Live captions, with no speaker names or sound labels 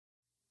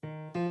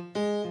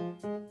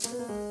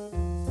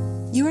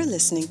You are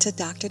listening to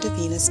Dr.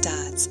 Davina's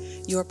Dots,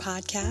 your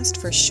podcast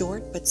for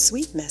short but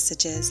sweet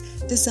messages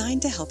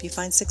designed to help you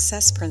find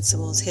success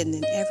principles hidden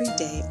in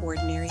everyday,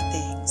 ordinary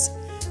things.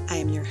 I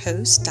am your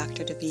host,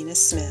 Dr. Davina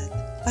Smith.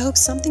 I hope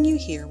something you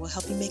hear will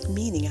help you make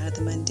meaning out of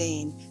the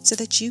mundane so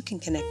that you can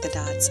connect the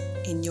dots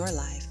in your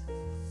life.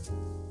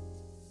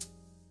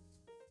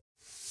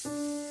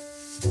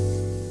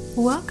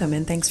 Welcome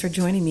and thanks for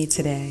joining me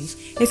today.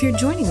 If you're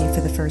joining me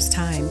for the first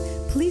time,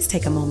 please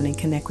take a moment and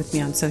connect with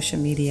me on social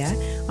media,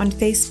 on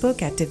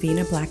Facebook at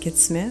Davina Blackett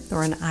Smith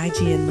or on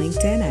IG and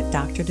LinkedIn at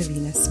Dr.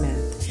 Davina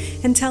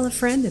Smith. And tell a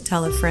friend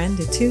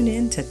to tune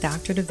in to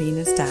Dr.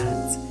 Davina's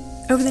Dots.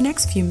 Over the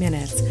next few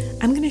minutes,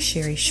 I'm going to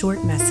share a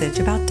short message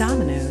about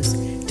dominoes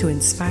to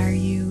inspire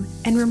you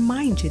and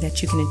remind you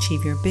that you can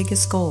achieve your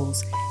biggest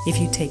goals if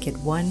you take it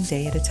one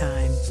day at a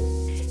time.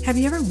 Have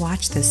you ever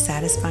watched the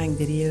satisfying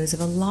videos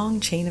of a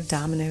long chain of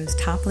dominoes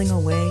toppling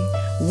away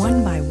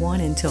one by one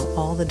until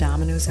all the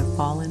dominoes have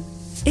fallen?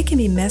 It can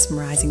be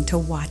mesmerizing to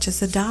watch as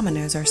the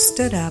dominoes are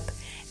stood up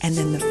and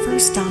then the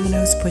first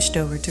domino is pushed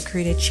over to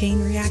create a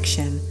chain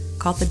reaction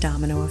called the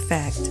domino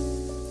effect.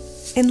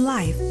 In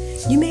life,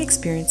 you may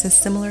experience a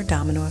similar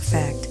domino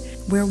effect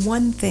where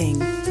one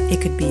thing,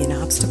 it could be an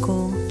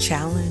obstacle,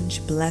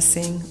 challenge,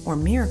 blessing, or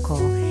miracle,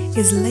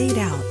 is laid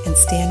out and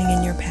standing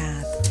in your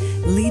path,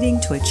 leading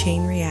to a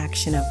chain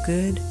reaction of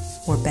good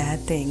or bad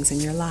things in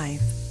your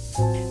life.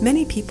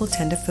 Many people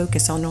tend to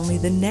focus on only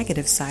the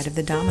negative side of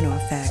the domino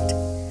effect,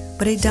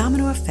 but a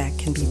domino effect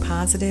can be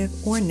positive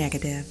or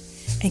negative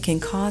and can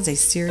cause a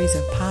series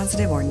of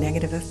positive or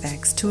negative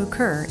effects to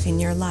occur in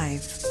your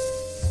life.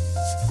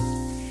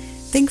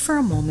 Think for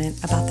a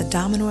moment about the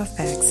domino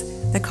effects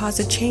that cause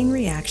a chain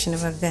reaction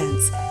of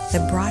events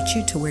that brought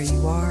you to where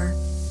you are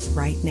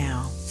right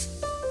now.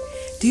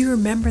 Do you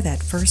remember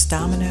that first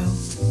domino?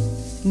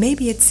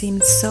 Maybe it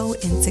seemed so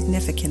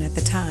insignificant at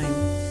the time,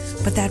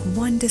 but that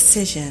one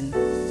decision,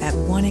 that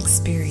one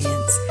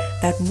experience,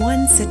 that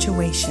one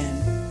situation,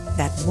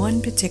 that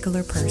one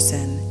particular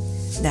person,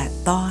 that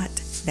thought,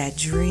 that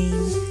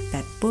dream,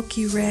 that book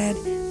you read,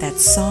 that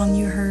song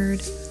you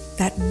heard,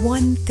 that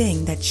one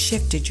thing that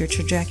shifted your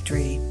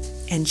trajectory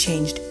and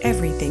changed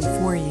everything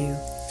for you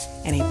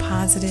in a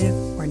positive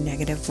or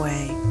negative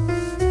way.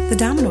 The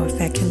domino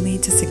effect can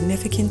lead to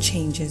significant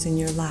changes in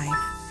your life,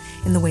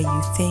 in the way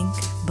you think,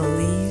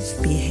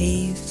 believe,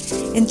 behave,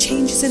 and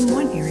changes in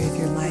one area of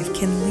your life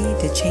can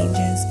lead to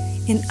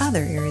changes in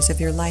other areas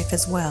of your life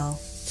as well.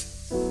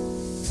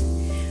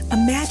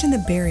 Imagine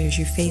the barriers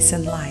you face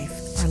in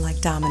life are like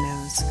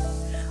dominoes.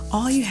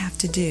 All you have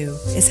to do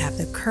is have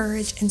the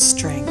courage and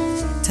strength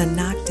to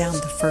knock down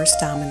the first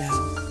domino,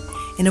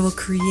 and it will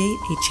create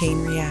a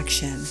chain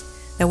reaction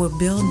that will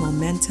build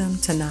momentum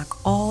to knock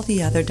all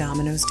the other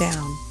dominoes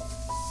down.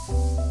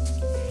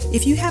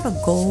 If you have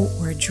a goal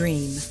or a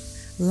dream,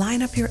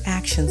 line up your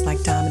actions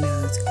like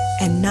dominoes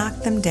and knock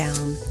them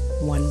down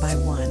one by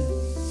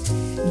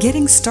one.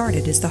 Getting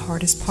started is the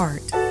hardest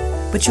part,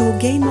 but you will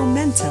gain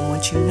momentum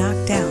once you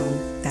knock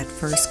down that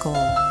first goal.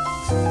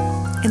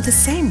 In the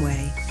same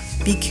way,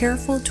 be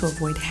careful to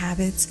avoid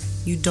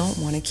habits you don't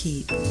want to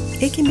keep.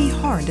 It can be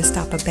hard to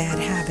stop a bad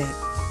habit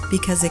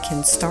because it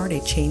can start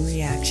a chain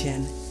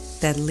reaction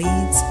that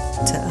leads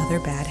to other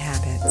bad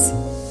habits.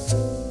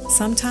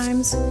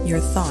 Sometimes your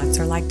thoughts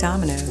are like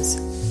dominoes.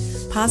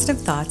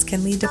 Positive thoughts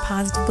can lead to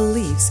positive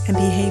beliefs and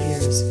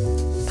behaviors.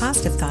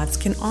 Positive thoughts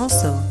can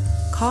also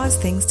cause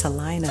things to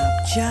line up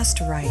just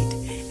right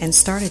and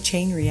start a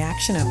chain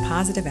reaction of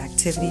positive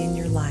activity in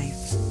your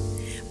life.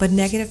 But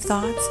negative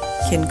thoughts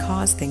can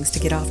cause things to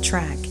get off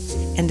track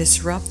and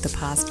disrupt the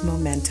positive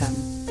momentum.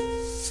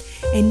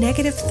 A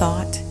negative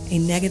thought, a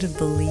negative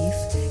belief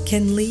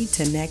can lead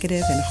to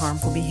negative and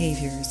harmful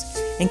behaviors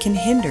and can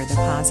hinder the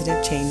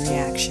positive chain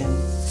reaction.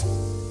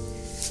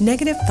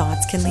 Negative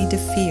thoughts can lead to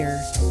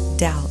fear,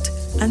 doubt,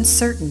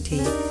 uncertainty,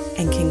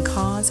 and can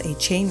cause a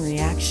chain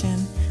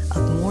reaction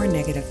of more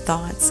negative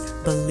thoughts,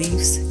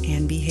 beliefs,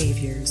 and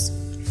behaviors.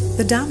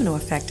 The domino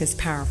effect is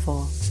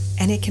powerful,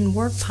 and it can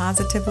work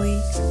positively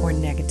or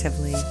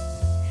negatively.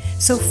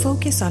 So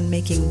focus on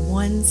making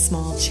one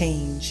small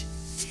change,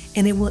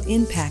 and it will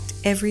impact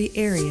every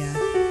area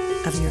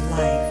of your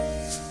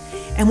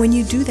life. And when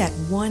you do that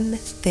one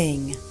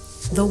thing,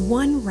 the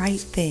one right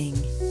thing,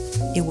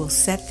 it will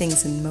set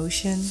things in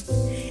motion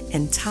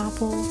and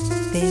topple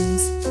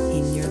things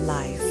in your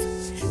life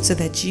so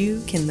that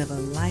you can live a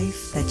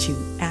life that you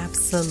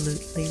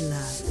absolutely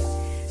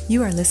love.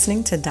 You are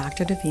listening to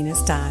Dr.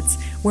 Davina's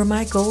Dots, where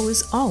my goal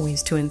is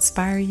always to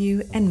inspire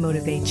you and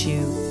motivate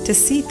you to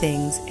see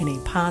things in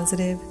a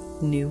positive,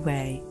 new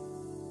way.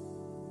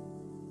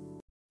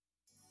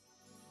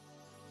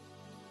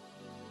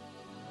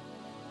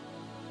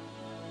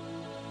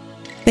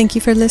 Thank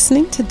you for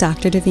listening to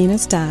Dr.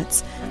 Davina's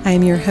Dots. I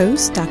am your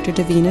host, Dr.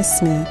 Davina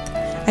Smith.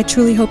 I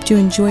truly hoped you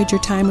enjoyed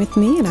your time with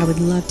me, and I would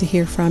love to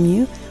hear from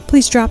you.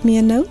 Please drop me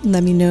a note and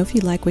let me know if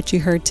you like what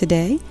you heard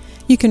today.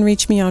 You can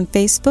reach me on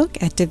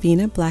Facebook at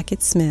Davina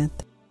Blackett Smith.